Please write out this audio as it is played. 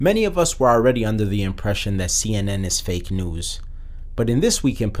Many of us were already under the impression that CNN is fake news. But in this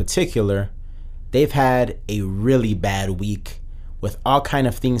week in particular, they've had a really bad week with all kind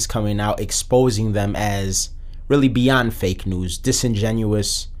of things coming out exposing them as really beyond fake news,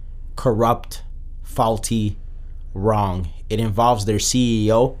 disingenuous, corrupt, faulty, wrong. It involves their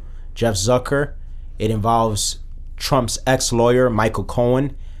CEO, Jeff Zucker. It involves Trump's ex-lawyer, Michael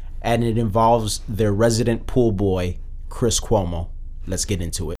Cohen. And it involves their resident pool boy, Chris Cuomo. Let's get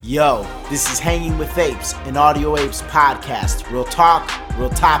into it. Yo, this is Hanging with Apes, an Audio Apes podcast. Real talk,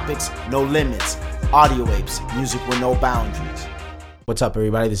 real topics, no limits. Audio Apes, music with no boundaries. What's up,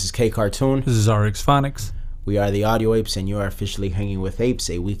 everybody? This is K Cartoon. This is RX Phonics. We are the Audio Apes, and you are officially Hanging with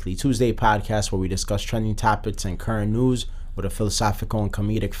Apes, a weekly Tuesday podcast where we discuss trending topics and current news with a philosophical and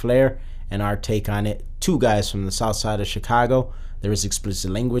comedic flair and our take on it. Two guys from the south side of Chicago. There is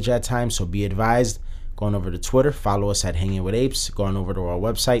explicit language at times, so be advised. Going over to Twitter, follow us at Hanging with Apes. Going over to our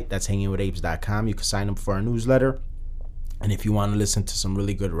website, that's hangingwithapes.com. You can sign up for our newsletter. And if you want to listen to some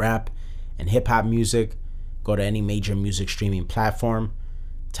really good rap and hip-hop music, go to any major music streaming platform,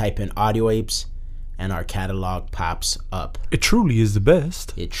 type in Audio Apes, and our catalog pops up. It truly is the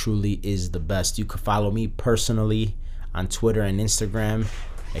best. It truly is the best. You can follow me personally on Twitter and Instagram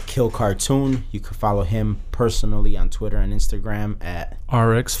at Kill Cartoon. You can follow him personally on Twitter and Instagram at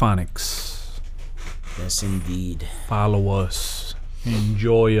RX Phonics. Yes, indeed. Follow us.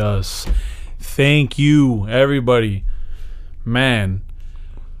 Enjoy us. Thank you, everybody. Man,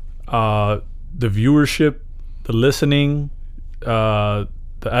 the viewership, the listening, the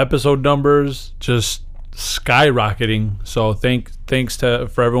episode numbers just skyrocketing. So thanks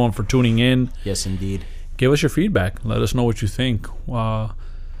for everyone for tuning in. Yes, indeed. Give us your feedback. Let us know what you think.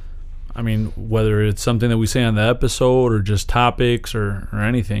 I mean, whether it's something that we say on the episode or just topics or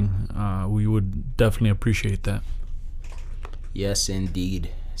anything, we would definitely appreciate that. Yes, indeed.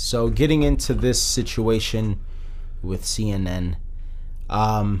 So getting into this situation with CNN,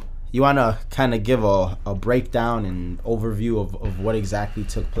 you want to kind of give a breakdown and overview of what exactly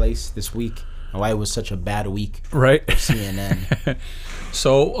took place this week and why it was such a bad week right. for CNN.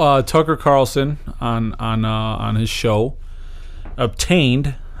 So Tucker Carlson on his show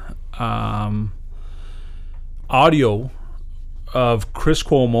obtained audio of Chris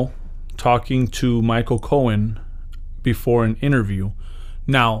Cuomo talking to Michael Cohen before an interview.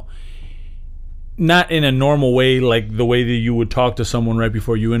 Now, not in a normal way, like the way that you would talk to someone right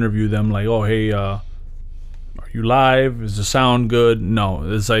before you interview them, like, oh, hey, are you live? Is the sound good?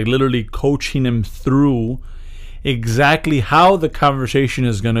 No, it's like literally coaching him through exactly how the conversation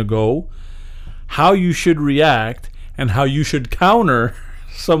is going to go, how you should react, and how you should counter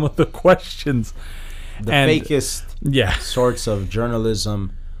some of the questions. The fakest sorts of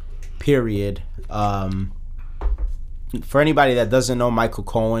journalism, period. For anybody that doesn't know, Michael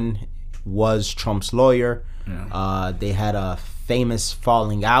Cohen was Trump's lawyer. Yeah. They had a famous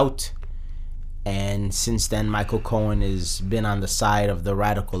falling out, and since then Michael Cohen has been on the side of the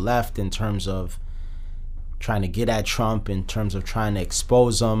radical left in terms of trying to get at Trump, in terms of trying to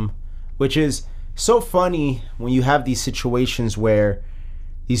expose him, which is so funny when you have these situations where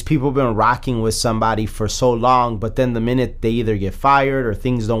these people have been rocking with somebody for so long, but then the minute they either get fired or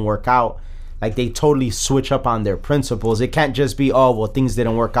things don't work out, like they totally switch up on their principles. It can't just be, oh, well, things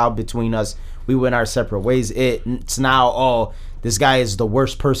didn't work out between us, we went our separate ways. It's now, oh, this guy is the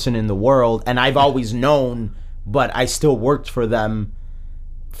worst person in the world, and I've always known, but I still worked for them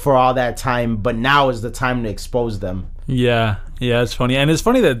for all that time, but now is the time to expose them. Yeah, it's funny. And it's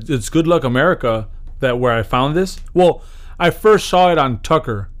funny that it's Good Luck America that where I found this. Well, I first saw it on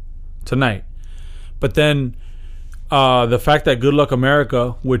Tucker tonight, but then the fact that Good Luck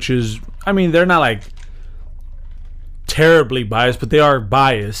America, which is, I mean, they're not like terribly biased, but they are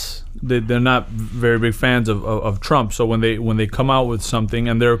biased. They're not very big fans of Trump. So when they come out with something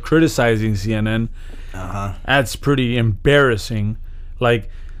and they're criticizing CNN, that's pretty embarrassing. Like,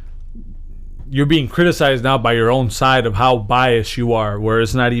 you're being criticized now by your own side of how biased you are, where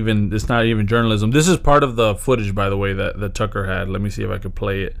it's not even journalism. This is part of the footage, by the way, that Tucker had. Let me see if I could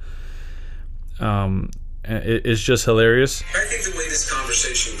play it. It's just hilarious. I think the way this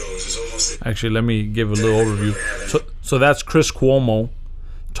conversation goes is almost... Actually, let me give a little overview. So that's Chris Cuomo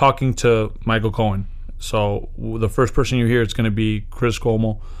talking to Michael Cohen. So the first person you hear, it's going to be Chris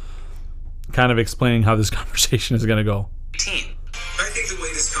Cuomo kind of explaining how this conversation is going to go. I think the way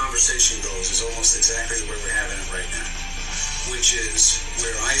this conversation goes is almost exactly the way we're having it right now, which is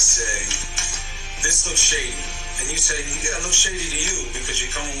where I say, this looks shady. And you say, yeah, it looks shady to you because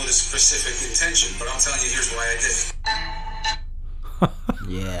you're coming with a specific intention, but I'm telling you, here's why I did it.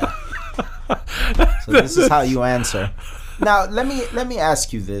 Yeah. So this is how you answer. Now let me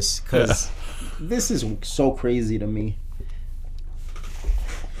ask you this, because this is so crazy to me.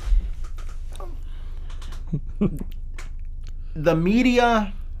 The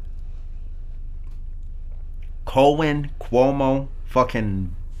media, Cohen, Cuomo,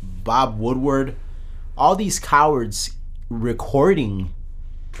 fucking Bob Woodward, all these cowards recording.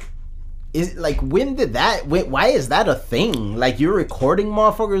 Is like, when did that? Why is that a thing? Like, you're recording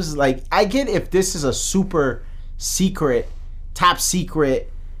motherfuckers. Like, I get if this is a super secret, top secret,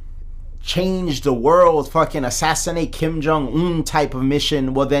 change the world, fucking assassinate Kim Jong-un type of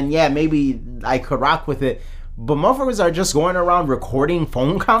mission. Well, then yeah, maybe I could rock with it. But motherfuckers are just going around recording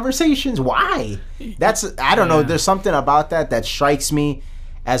phone conversations. Why? I don't know. There's something about that strikes me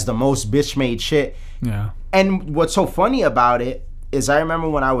as the most bitch-made shit. Yeah. And what's so funny about it is I remember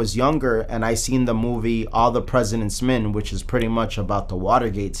when I was younger and I seen the movie All the President's Men, which is pretty much about the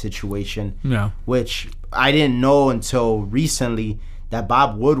Watergate situation. Yeah. Which I didn't know until recently that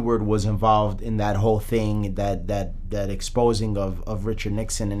Bob Woodward was involved in that whole thing, that exposing of Richard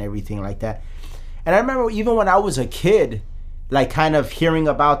Nixon and everything like that. And I remember even when I was a kid, like kind of hearing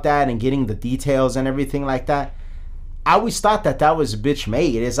about that and getting the details and everything like that, I always thought that was bitch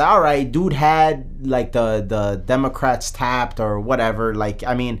made. It's all right, dude had like the Democrats tapped or whatever. Like,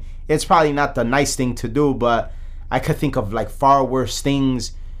 I mean, it's probably not the nice thing to do, but I could think of like far worse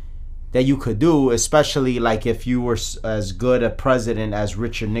things that you could do, especially like if you were as good a president as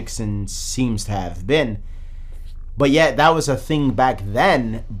Richard Nixon seems to have been. But yeah, that was a thing back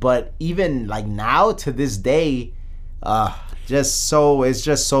then. But even like now to this day, it's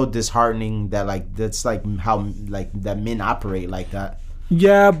just so disheartening that like that's like how like that men operate like that.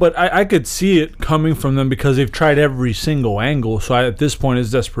 Yeah, but I could see it coming from them because they've tried every single angle. So at this point,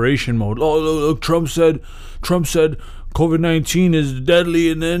 it's desperation mode. Oh, look, Trump said COVID-19 is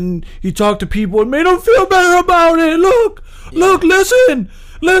deadly, and then he talked to people and made them feel better about it. Look, listen,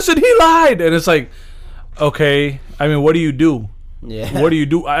 he lied, and it's like, okay, I mean, what do you do? Yeah. What do you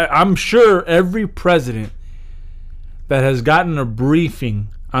do? I'm sure every president that has gotten a briefing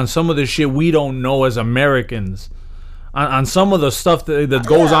on some of the shit we don't know as Americans, on some of the stuff that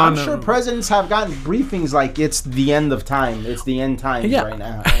goes on. I'm sure presidents have gotten briefings like it's the end of time. It's the end times right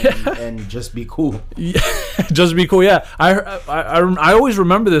now. And just be cool. Yeah, just be cool. Yeah. I always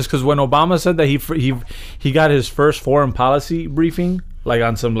remember this because when Obama said that he got his first foreign policy briefing, like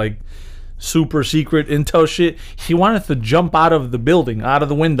on some like super secret intel shit, he wanted to jump out of the building, out of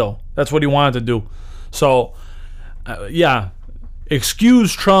the window. That's what he wanted to do. So,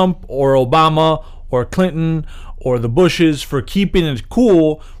 excuse Trump or Obama or Clinton or the Bushes for keeping it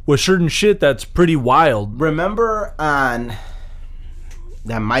cool with certain shit that's pretty wild. Remember on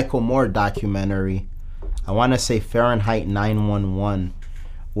that Michael Moore documentary, I want to say Fahrenheit 9/11,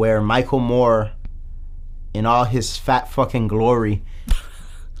 where Michael Moore, in all his fat fucking glory,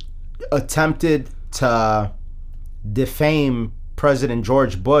 attempted to defame President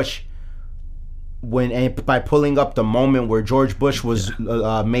George Bush by pulling up the moment where George Bush was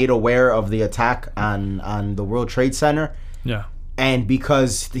made aware of the attack on the World Trade Center. Yeah. And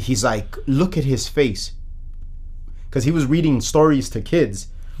because he's like, look at his face. Because he was reading stories to kids.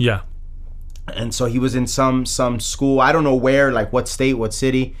 Yeah. And so he was in some school, I don't know where, like what state, what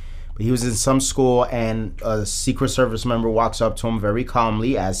city, but he was in some school, and a Secret Service member walks up to him very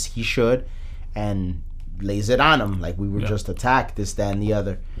calmly, as he should, and lays it on him, like we were just attacked, this, that, and the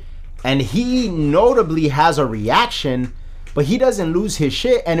other. And he notably has a reaction, but he doesn't lose his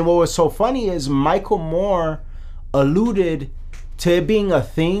shit. And what was so funny is Michael Moore alluded to it being a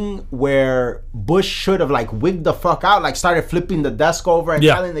thing where Bush should have like wigged the fuck out, like started flipping the desk over and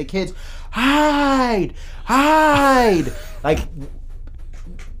telling the kids, hide, like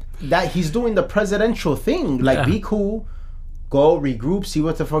that. He's doing the presidential thing, like be cool, go regroup, see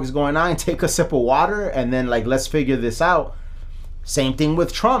what the fuck is going on, take a sip of water, and then like let's figure this out. Same thing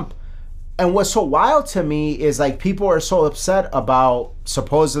with Trump. And what's so wild to me is like people are so upset about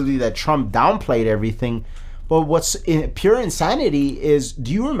supposedly that Trump downplayed everything. But what's pure insanity is,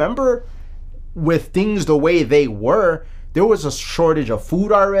 do you remember with things the way they were, there was a shortage of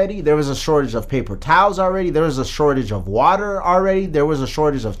food already. There was a shortage of paper towels already. There was a shortage of water already. There was a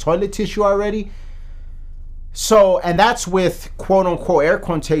shortage of toilet tissue already. So, and that's with quote unquote air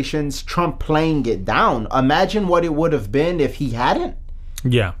quotations, Trump playing it down. Imagine what it would have been if he hadn't.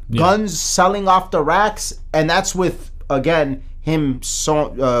 Yeah. Guns selling off the racks. And that's with, again, him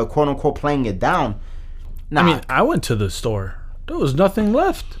quote unquote playing it down. I mean, I went to the store. There was nothing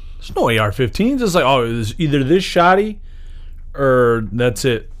left. There's no AR-15s. It's like, oh, it's either this shoddy or that's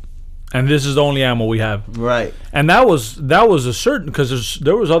it. And this is the only ammo we have. Right. And that was a certain, because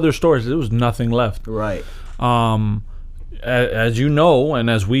there was other stores. There was nothing left. Right. as you know, and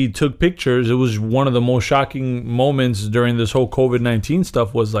as we took pictures, it was one of the most shocking moments during this whole COVID-19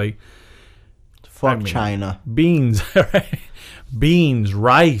 stuff was like, fuck China. Beans, right? Beans,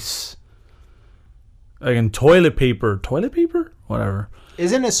 rice, like, and toilet paper, whatever.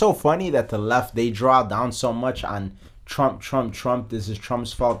 Isn't it so funny that the left, they draw down so much on Trump, this is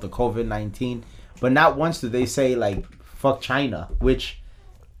Trump's fault, the COVID-19, but not once do they say, like, fuck China, which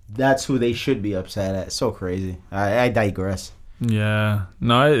that's who they should be upset at. So crazy. I digress. Yeah.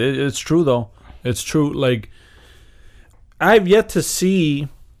 No, it's true, though. It's true. Like, I've yet to see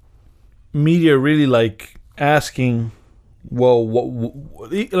media really, like, asking, well,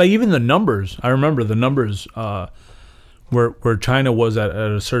 like, even the numbers. I remember the numbers where China was at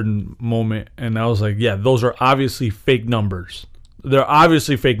a certain moment, and I was like, yeah, those are obviously fake numbers. They're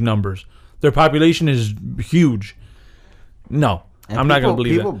obviously fake numbers. Their population is huge. No. And I'm not going to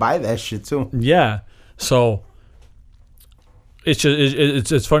believe people buy that shit too. Yeah. So it's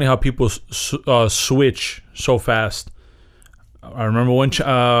just it's funny how people switch so fast. I remember when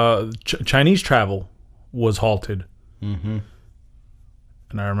Chinese travel was halted. Mm-hmm.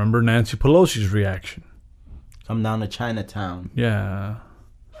 And I remember Nancy Pelosi's reaction. Come down to Chinatown. Yeah.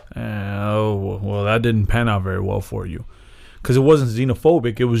 Well, that didn't pan out very well for you. Because it wasn't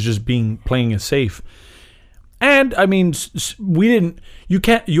xenophobic. It was just playing it safe. And I mean,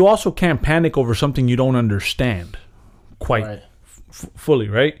 you also can't panic over something you don't understand quite right. Fully,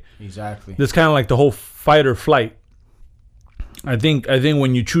 right? Exactly. It's kind of like the whole fight or flight. I think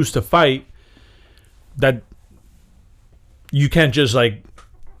when you choose to fight, that you can't just like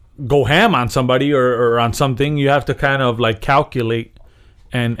go ham on somebody or on something. You have to kind of like calculate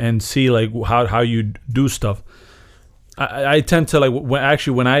and see like how you do stuff. I tend to like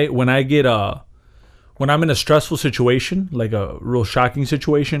when I'm in a stressful situation, like a real shocking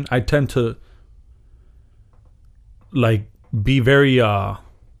situation, I tend to like be very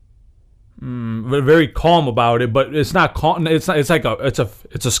calm about it, but it's not calm. It's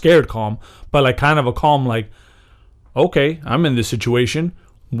a scared calm, but like kind of a calm, like, okay, I'm in this situation.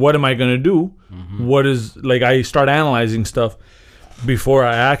 What am I gonna do? Mm-hmm. What is like? I start analyzing stuff before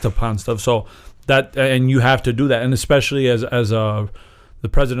I act upon stuff. So that, and you have to do that, and especially as the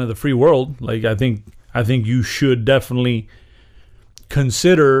president of the free world, like I think you should definitely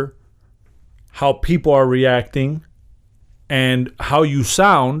consider how people are reacting and how you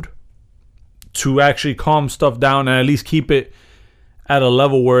sound to actually calm stuff down and at least keep it at a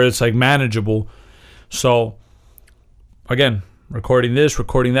level where it's like manageable. So again, recording this,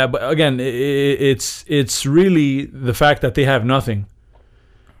 recording that, but again, it's really the fact that they have nothing.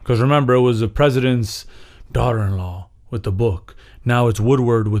 Because remember, it was the president's daughter-in-law with the book. Now it's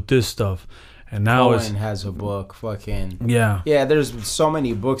Woodward with this stuff. And now Cohen has a book. Fucking yeah. There's so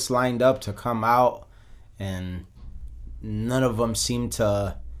many books lined up to come out, and none of them seem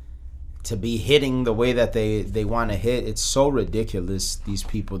to be hitting the way that they want to hit. It's so ridiculous, these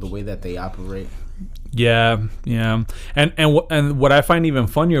people, the way that they operate. Yeah. And what I find even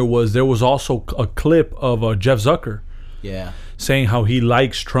funnier was there was also a clip of Jeff Zucker. Yeah. Saying how he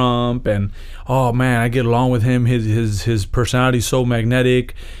likes Trump and, oh man, I get along with him. His personality's so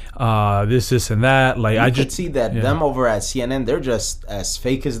magnetic. This and that. Like I could see that them over at CNN, they're just as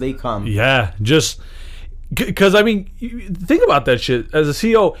fake as they come. Yeah, just because I mean, think about that shit. As a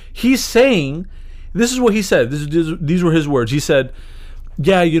CEO, he's saying, this is what he said. These were his words. He said,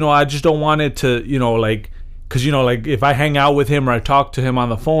 "Yeah, I just don't want it to, like, because like if I hang out with him or I talk to him on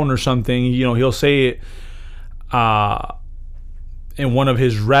the phone or something, he'll say it in one of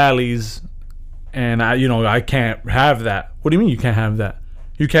his rallies, and I can't have that." What do you mean you can't have that?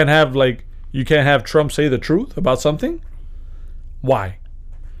 You can't have Trump say the truth about something? Why?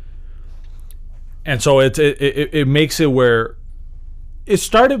 And so it makes it where it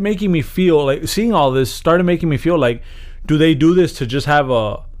started making me feel like, seeing all this started making me feel like, do they do this to just have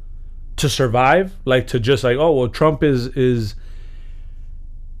to survive? Like to just like, oh well, Trump is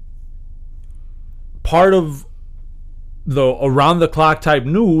part of the around the clock type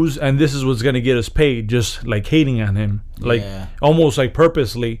news, and this is what's gonna get us paid, just like hating on him, like almost like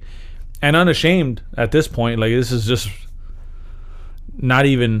purposely and unashamed at this point. Like this is just not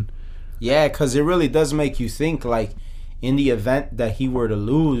even. Yeah, because it really does make you think, like, in the event that he were to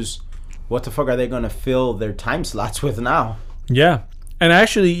lose, what the fuck are they gonna fill their time slots with now? Yeah. And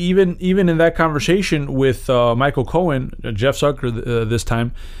actually, even in that conversation with Michael Cohen, Jeff Zucker this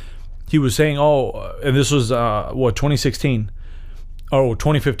time, he was saying, and this was, 2016? Oh,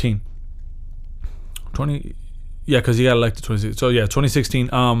 2015. Because he got elected 2016. So, yeah, 2016.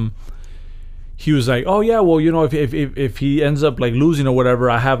 he was like, oh yeah, well, you know, if he ends up like losing or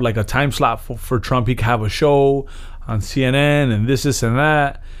whatever, I have like a time slot for Trump. He can have a show on CNN and this and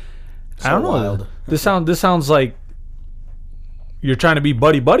that. So I don't know. wild. This sounds like you're trying to be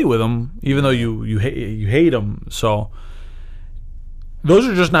buddy with him, even though you hate him. So those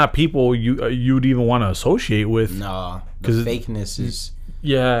are just not people you'd even want to associate with. No, the fakeness is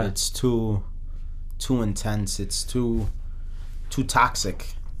it's too intense. It's too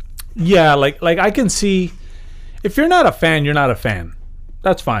toxic. Yeah, like I can see, if you're not a fan, you're not a fan.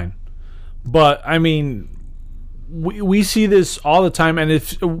 That's fine. But I mean, we see this all the time, and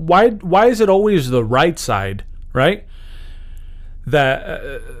why is it always the right side, right?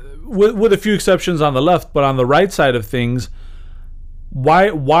 That with a few exceptions on the left, but on the right side of things,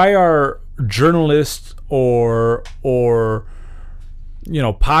 why are journalists or you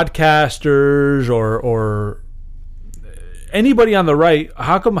know, podcasters or anybody on the right,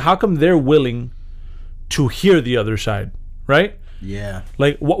 how come they're willing to hear the other side, right? Yeah.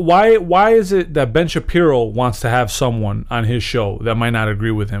 Like, why is it that Ben Shapiro wants to have someone on his show that might not agree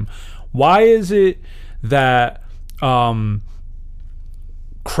with him? Why is it that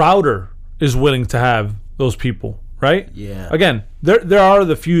Crowder is willing to have those people, right? Yeah. Again, there are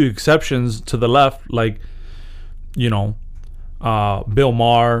the few exceptions to the left, like, you know, Bill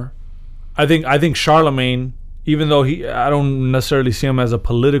Maher. I think Charlemagne, even though I don't necessarily see him as a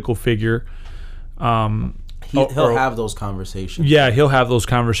political figure. He'll have those conversations. Yeah, he'll have those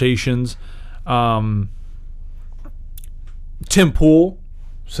conversations. Tim Pool,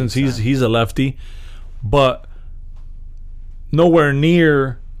 since he's a lefty, but nowhere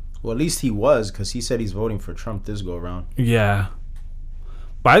near. Well, at least he was, because he said he's voting for Trump this go around. Yeah,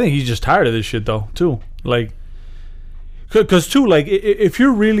 but I think he's just tired of this shit though too. Like, because too, like, if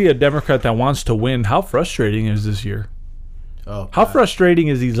you're really a Democrat that wants to win, how frustrating is this year? Oh, how frustrating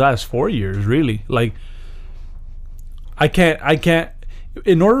is these last 4 years? Really, like. I can't.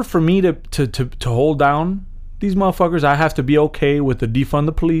 In order for me to hold down these motherfuckers, I have to be okay with the defund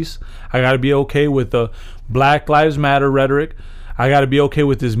the police. I got to be okay with the Black Lives Matter rhetoric. I got to be okay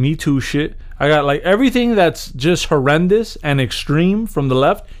with this Me Too shit. I got, like, everything that's just horrendous and extreme from the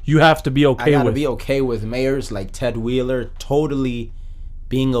left. You have to be okay with. I got to be okay with mayors like Ted Wheeler totally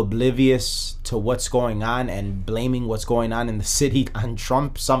being oblivious to what's going on and blaming what's going on in the city on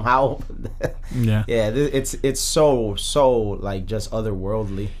Trump somehow. Yeah. Yeah, it's so like just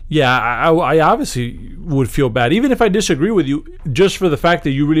otherworldly. Yeah, I obviously would feel bad, even if I disagree with you, just for the fact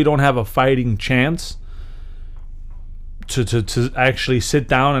that you really don't have a fighting chance to actually sit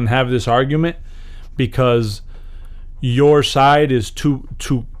down and have this argument, because your side is too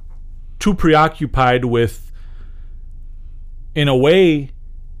preoccupied with, in a way,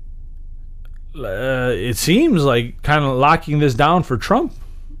 it seems like, kind of locking this down for Trump.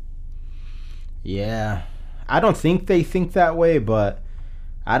 Yeah, I don't think they think that way, but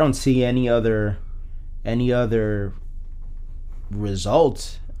I don't see any other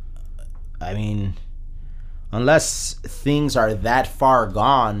result. I mean, unless things are that far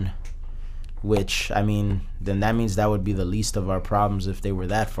gone, which, I mean, then that means that would be the least of our problems if they were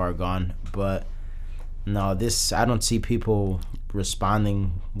that far gone. But no, I don't see people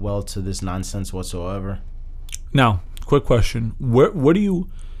responding well to this nonsense whatsoever. Now, quick question: Where do you,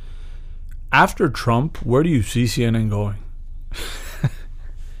 after Trump, where do you see CNN going?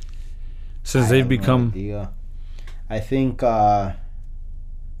 Since they've become, no idea. I think. Do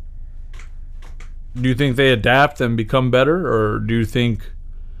you think they adapt and become better, or do you think?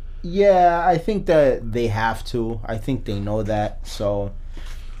 Yeah, I think that they have to. I think they know that, so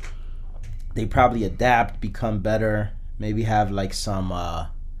they probably adapt, become better. Maybe have like some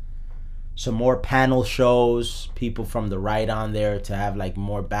more panel shows, people from the right on there to have like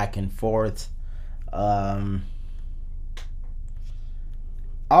more back and forth.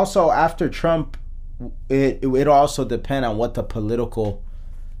 Also, after Trump, it also depend on what the political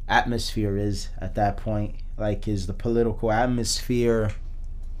atmosphere is at that point. Like, is the political atmosphere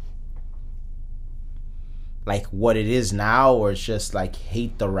like what it is now, or it's just like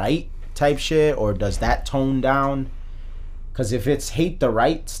hate the right type shit, or does that tone down? Because if it's hate the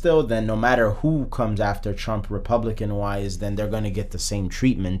right still, then no matter who comes after Trump, Republican wise, then they're gonna get the same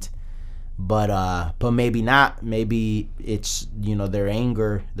treatment. But maybe not. Maybe it's, you know, their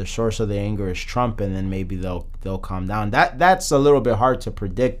anger, the source of their anger is Trump, and then maybe they'll calm down. That's a little bit hard to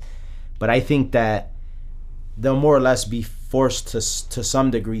predict, but I think that they'll more or less be forced to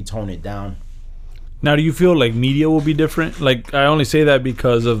some degree tone it down. Now, do you feel like media will be different? Like, I only say that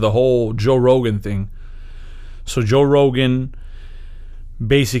because of the whole Joe Rogan thing. So Joe Rogan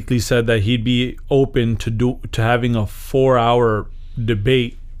basically said that he'd be open to having a 4-hour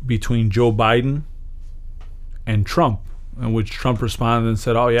debate between Joe Biden and Trump, in which Trump responded and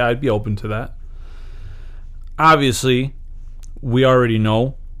said, "Oh yeah, I'd be open to that." Obviously, we already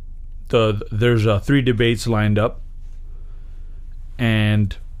know there's 3 debates lined up,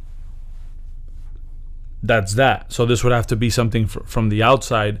 and that's that. So this would have to be something from the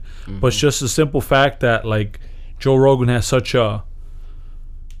outside. Mm-hmm. But it's just a simple fact that like Joe Rogan has such a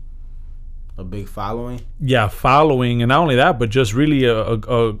big following. Yeah, following, and not only that, but just really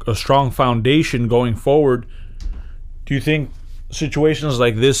a strong foundation going forward. Do you think situations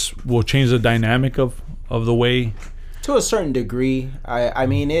like this will change the dynamic of the way? To a certain degree. I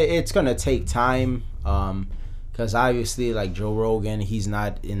mean, it's going to take time because obviously, like Joe Rogan, he's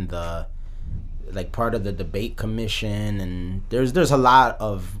not in the like part of the debate commission, and there's a lot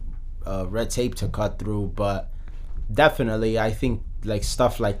of red tape to cut through. But definitely, I think like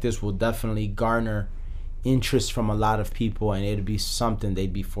stuff like this will definitely garner interest from a lot of people, and it'd be something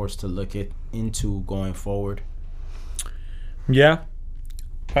they'd be forced to look into going forward. Yeah,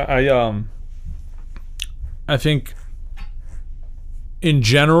 I think in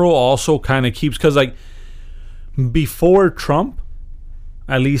general also kind of keeps, because like before Trump,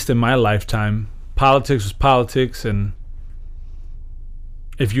 at least in my lifetime, politics was politics, and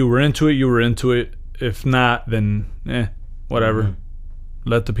if you were into it, you were into it. If not, then whatever. Mm-hmm.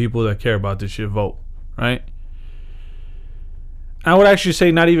 Let the people that care about this shit vote, right? I would actually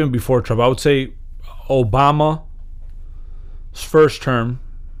say not even before Trump. I would say Obama's first term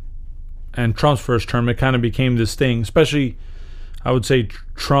and Trump's first term, it kind of became this thing. Especially, I would say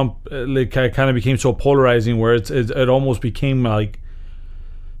Trump, it kind of became so polarizing where it almost became like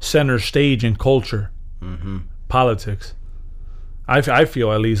center stage in culture, politics. I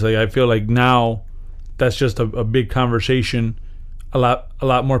feel, at least, like I feel like now that's just a big conversation. A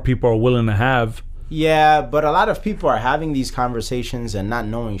lot more people are willing to have. Yeah, but a lot of people are having these conversations and not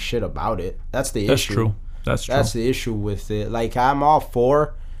knowing shit about it. That's the issue. That's true. That's the issue with it. Like, I'm all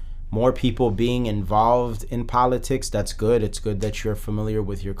for more people being involved in politics. That's good. It's good that you're familiar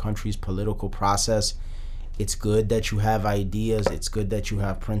with your country's political process. It's good that you have ideas. It's good that you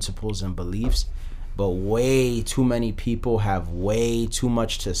have principles and beliefs. But way too many people have way too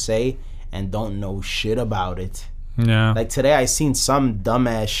much to say and don't know shit about it. Yeah. Like today I seen some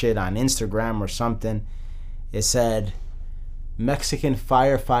dumbass shit on Instagram or something. It said Mexican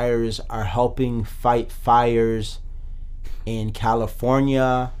firefighters are helping fight fires in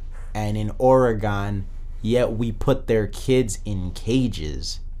California and in Oregon, yet we put their kids in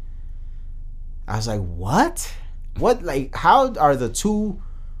cages. I was like, what? What, like, how are the two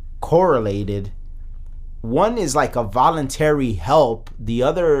correlated? One is like a voluntary help, the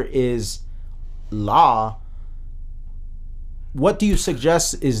other is law. What do you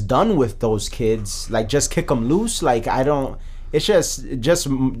suggest is done with those kids? Like, just kick them loose? Like, I don't... It's just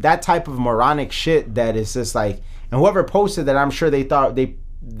that type of moronic shit that is just like... And whoever posted that, I'm sure they thought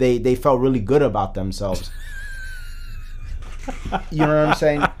they felt really good about themselves. You know what I'm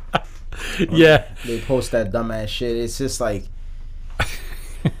saying? Yeah. They post that dumbass shit. It's just like...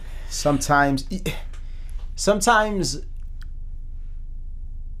 Sometimes...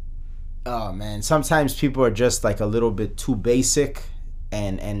 Oh man, sometimes people are just like a little bit too basic,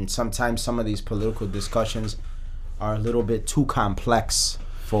 and sometimes some of these political discussions are a little bit too complex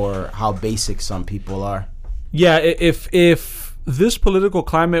for how basic some people are. Yeah, if this political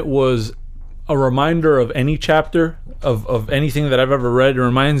climate was a reminder of any chapter of anything that I've ever read, it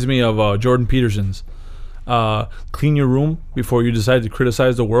reminds me of Jordan Peterson's Clean Your Room Before You Decide to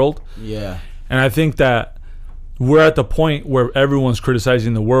Criticize the World. Yeah. And I think that we're at the point where everyone's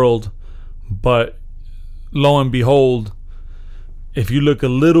criticizing the world. But lo and behold, if you look a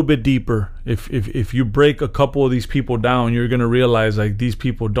little bit deeper, if you break a couple of these people down, you're gonna realize like these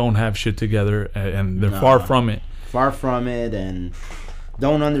people don't have shit together, and they're far from it. Far from it, and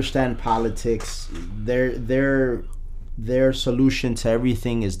don't understand politics. Their solution to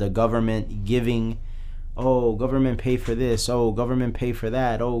everything is the government giving. Oh, government pay for this. Oh, government pay for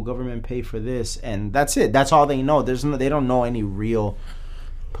that. Oh, government pay for this, and that's it. That's all they know. They don't know any real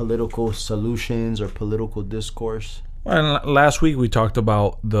political solutions or political discourse. And last week we talked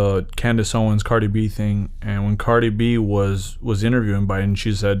about the Candace Owens Cardi B thing, and when Cardi B was interviewing Biden,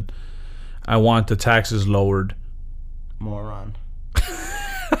 she said, "I want the taxes lowered." Moron.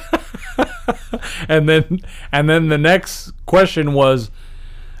 and then the next question was,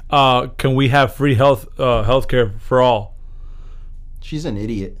 can we have free healthcare for all? She's an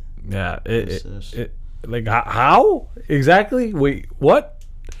idiot. Yeah. Like, how exactly? Wait, what?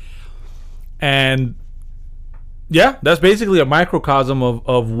 And yeah, that's basically a microcosm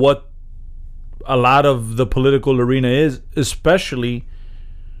of what a lot of the political arena is, especially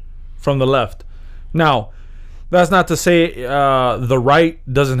from the left. Now, that's not to say the right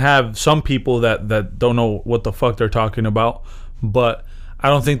doesn't have some people that don't know what the fuck they're talking about, but I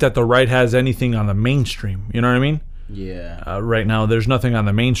don't think that the right has anything on the mainstream. You know what I mean? Yeah. Right now, there's nothing on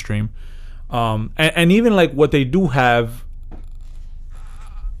the mainstream. And even like what they do have,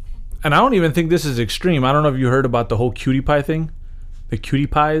 and I don't even think this is extreme. I don't know if you heard about the whole cutie pie thing, the cutie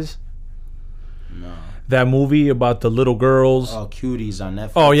pies. No. That movie about the little girls. Oh, Cuties on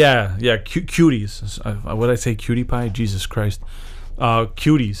Netflix. Oh yeah, cuties. What did I say? Cutie pie? Jesus Christ.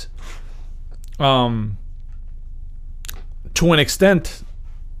 Cuties. To an extent,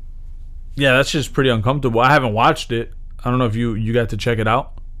 yeah, that's just pretty uncomfortable. I haven't watched it. I don't know if you got to check it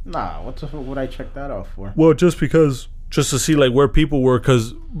out. Nah, what the fuck would I check that out for? Well, just to see like where people were,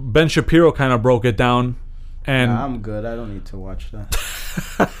 because Ben Shapiro kind of broke it down. And nah, I'm good. I don't need to watch that.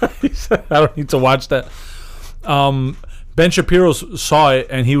 He said, I don't need to watch that. Ben Shapiro saw it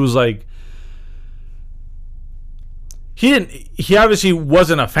and he was like, he obviously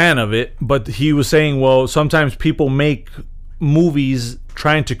wasn't a fan of it, but he was saying, well, sometimes people make movies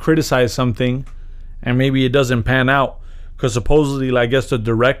trying to criticize something and maybe it doesn't pan out, because supposedly, I guess the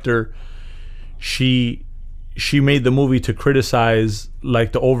director, she made the movie to criticize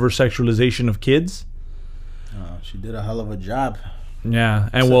like the over sexualization of kids. Oh, she did a hell of a job. Yeah,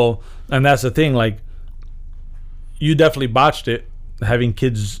 and that's the thing. Like, you definitely botched it, having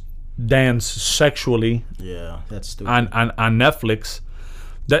kids dance sexually. Yeah, that's stupid. On Netflix.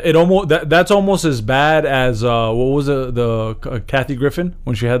 That's almost as bad as what was it, the Kathy Griffin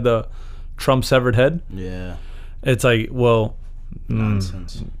when she had the Trump severed head. Yeah, it's like, well,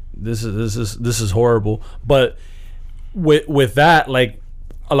 nonsense. This is horrible. But with that, like,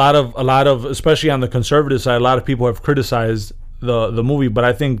 a lot of especially on the conservative side, a lot of people have criticized the movie, but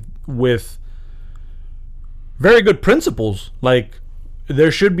I think with very good principles. Like,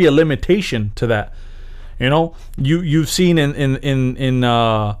 there should be a limitation to that. You know, you've seen in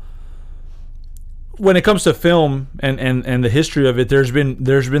when it comes to film and the history of it, there's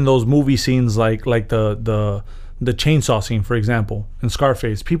been those movie scenes like the chainsaw scene, for example, in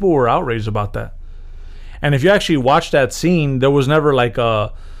Scarface. People were outraged about that. And if you actually watch that scene, there was never like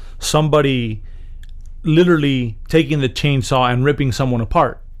somebody literally taking the chainsaw and ripping someone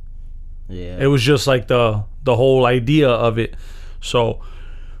apart. Yeah. It was just like the whole idea of it. So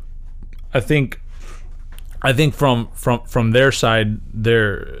I think from their side,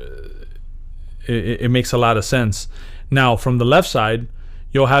 it makes a lot of sense. Now, from the left side,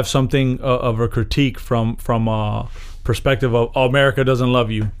 you'll have something of a critique from a perspective of, oh, America doesn't love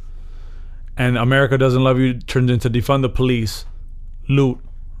you. And America doesn't love you turns into defund the police, loot,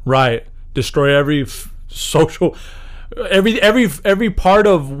 riot, destroy every social, every part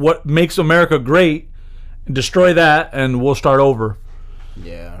of what makes America great, destroy that, and we'll start over.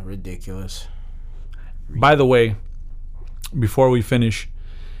 Yeah, ridiculous. By the way, before we finish,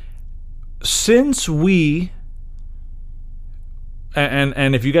 since we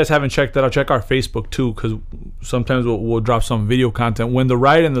and if you guys haven't checked that out, check our Facebook too, because sometimes we'll drop some video content. When the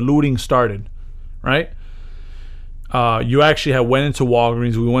riot and the looting started, right? You actually went into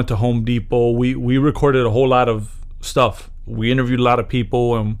Walgreens. We went to Home Depot. We recorded a whole lot of stuff. We interviewed a lot of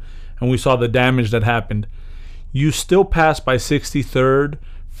people, and we saw the damage that happened. You still pass by 63rd,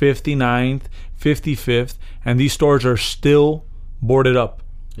 59th, 55th, and these stores are still boarded up.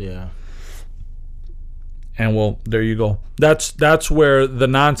 Yeah. And well, there you go. That's where the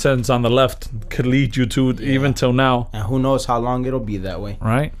nonsense on the left could lead you to, even till now. And who knows how long it'll be that way.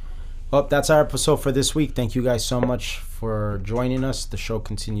 Right? Well, that's our episode for this week. Thank you guys so much for joining us. The show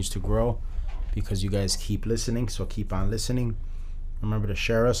continues to grow because you guys keep listening, so keep on listening. Remember to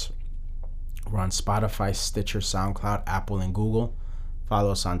share us. We're on Spotify, Stitcher, SoundCloud, Apple, and Google.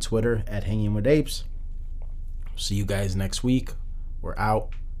 Follow us on Twitter at Hanging with Apes. See you guys next week. We're out.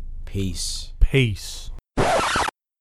 Peace. Peace.